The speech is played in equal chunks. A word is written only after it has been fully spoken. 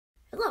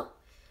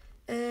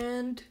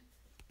and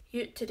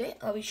here today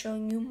I'll be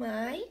showing you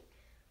my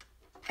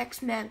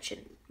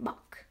X-Mansion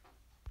mock.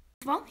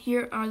 First of all,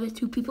 here are the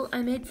two people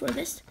I made for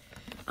this.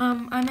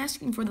 I'm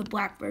asking for the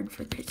Blackbird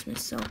for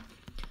Christmas, so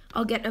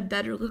I'll get a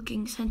better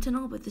looking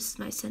Sentinel, but this is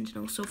my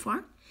Sentinel so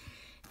far.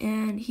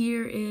 And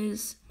here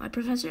is my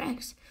Professor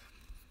X.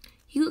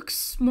 He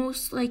looks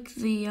most like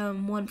the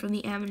one from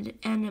the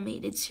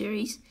animated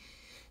series.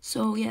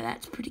 So yeah,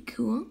 that's pretty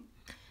cool.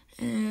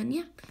 And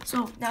yeah,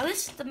 so now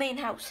this is the main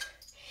house.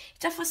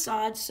 It's a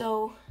facade,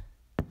 so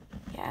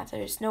yeah,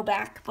 there's no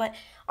back. But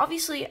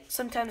obviously,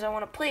 sometimes I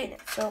want to play in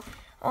it. So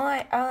all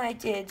I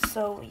did,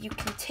 so you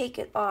can take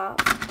it off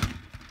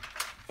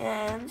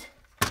and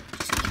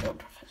just kill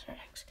Professor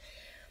X.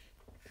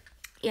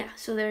 Yeah,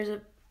 so there's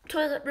a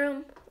toilet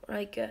room,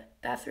 like a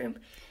bathroom,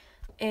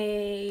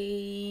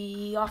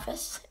 a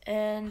office,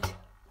 and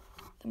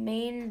the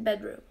main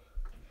bedroom.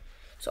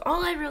 So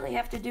all I really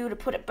have to do to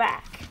put it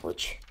back,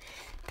 which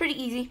is pretty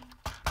easy,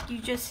 you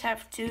just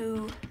have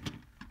to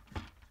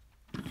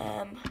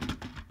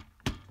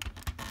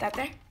that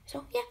there.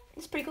 So yeah,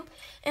 it's pretty cool.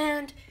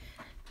 And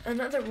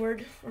another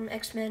word from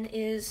X-Men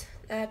is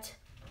that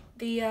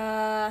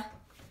the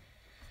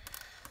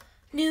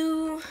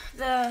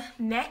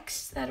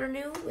mechs that are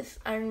new with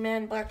Iron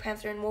Man, Black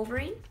Panther, and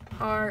Wolverine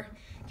are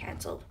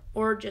canceled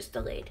or just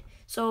delayed.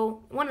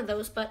 So one of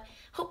those, but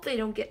hope they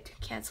don't get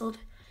canceled.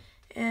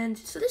 And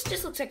so this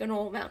just looks like an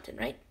old mountain,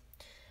 right?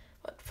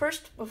 But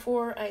first,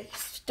 before I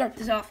start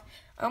this off,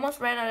 I almost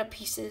ran out of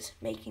pieces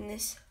making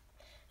this.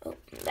 Oh,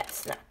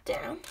 that's not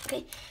down.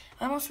 Okay,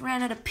 I almost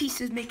ran out of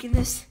pieces making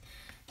this.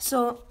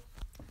 So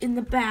in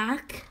the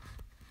back,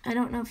 I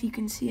don't know if you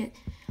can see it,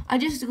 I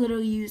just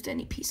literally used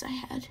any piece I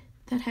had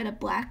that had a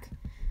black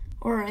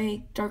or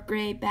a dark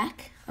gray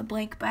back, a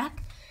blank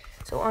back.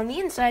 So on the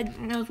inside,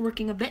 I was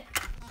working a bit.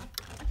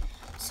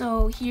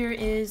 So here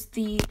is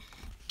the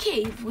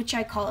cave, which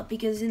I call it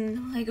because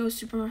in Lego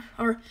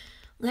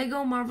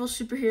Marvel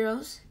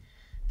Superheroes,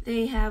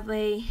 they have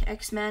a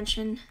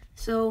X-Mansion.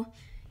 So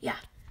yeah,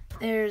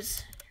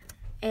 there's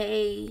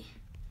a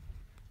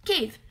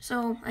cave.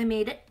 So I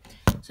made it.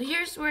 So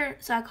here's where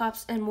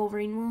Cyclops and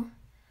Wolverine will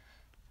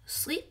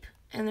sleep,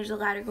 and there's a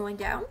ladder going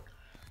down,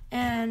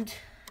 and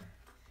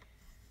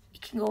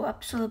it can go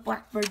up so the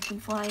Blackbird can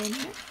fly in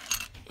here.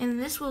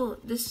 And this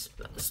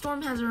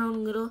Storm has her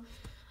own little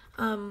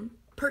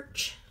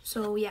perch.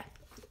 So yeah,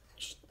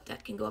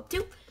 that can go up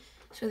too,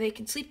 so they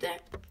can sleep there.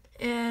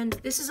 And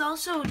this is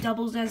also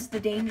doubles as the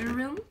danger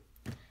room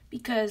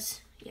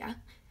because yeah.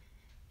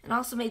 And I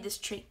also made this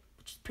tree,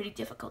 which is pretty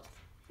difficult,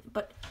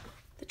 but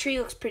the tree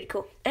looks pretty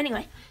cool.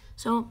 Anyway,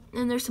 so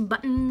and there's some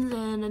buttons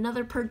and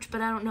another perch, but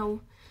I don't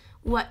know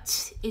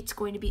what it's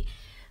going to be.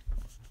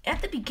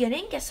 At the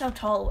beginning, guess how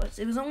tall it was?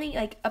 It was only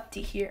like up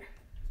to here.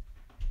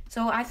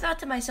 So I thought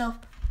to myself,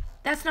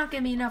 that's not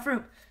going to be enough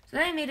room. So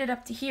then I made it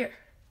up to here.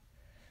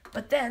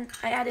 But then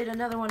I added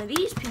another one of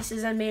these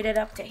pieces and made it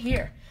up to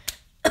here.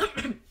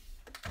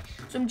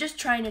 So I'm just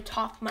trying to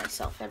top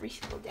myself every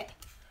single day.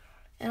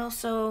 And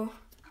also,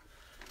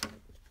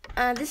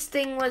 this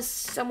thing was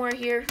somewhere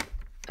here.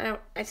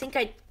 I think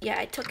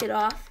I took it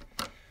off.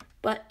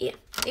 But yeah,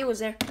 it was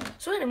there.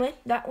 So anyway,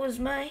 that was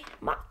my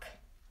mock.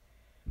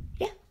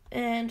 Yeah,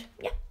 and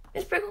yeah,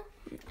 it's pretty cool.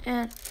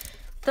 And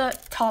the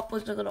top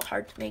was a little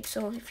hard to make.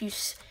 So if you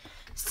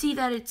see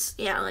that it's,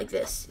 yeah, like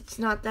this. It's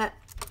not that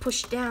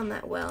pushed down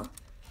that well.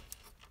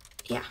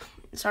 Yeah,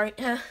 sorry.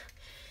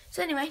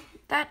 So anyway,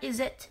 that is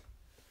it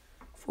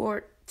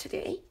for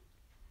today.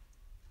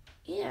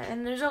 Yeah,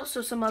 and there's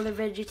also some other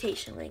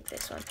vegetation like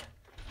this one.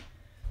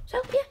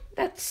 So yeah,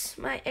 that's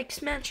my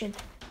X-Mansion.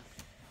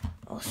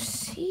 I'll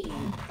see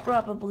you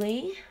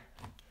probably,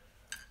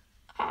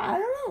 I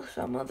don't know,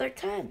 some other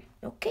time.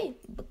 Okay,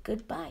 but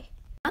goodbye.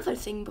 Another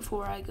thing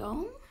before I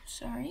go,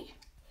 sorry.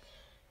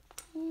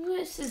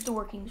 This is the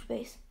working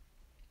space.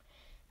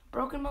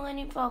 Broken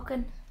Millennium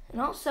Falcon. And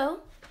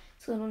also,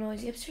 it's a little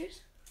noisy upstairs.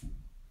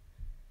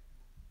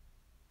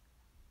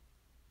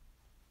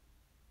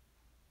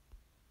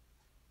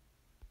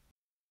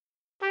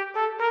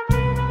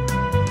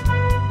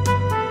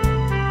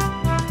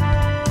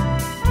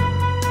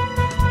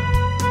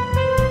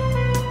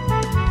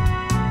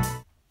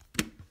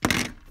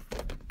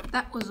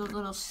 That was a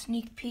little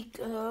sneak peek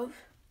of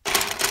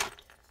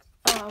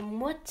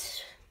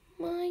what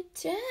my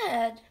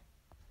dad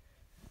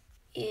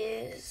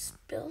is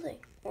building.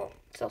 Well,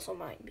 it's also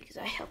mine because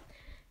I helped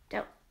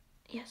out.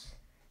 Yes.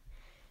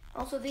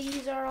 Also,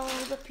 these are all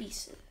the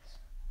pieces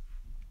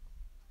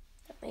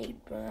that made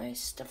my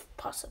stuff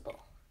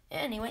possible.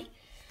 Anyway,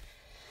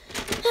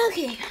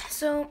 okay,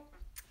 so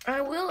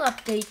I will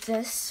update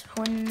this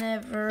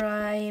whenever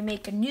I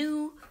make a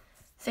new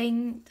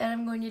thing that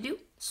I'm going to do.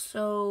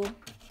 So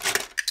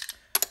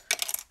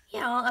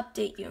yeah, I'll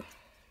update you.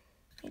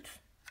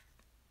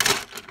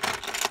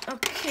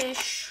 Okay,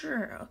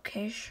 sure.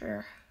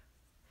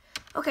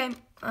 Okay,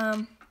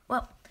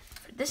 well,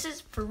 this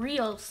is for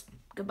reals.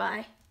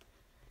 Goodbye.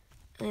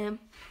 Yeah.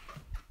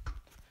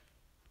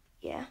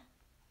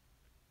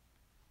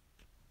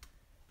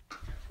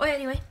 Well,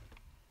 anyway.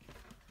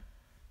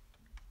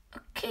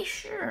 Okay,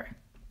 sure.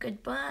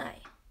 Goodbye.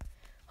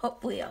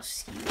 Hopefully I'll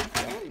see you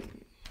again.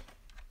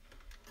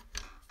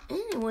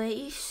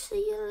 Anyway,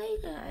 see you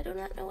later. I do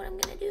not know what I'm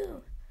gonna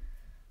do.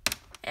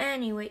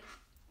 Anyway,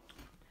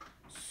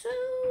 so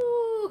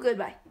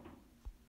goodbye.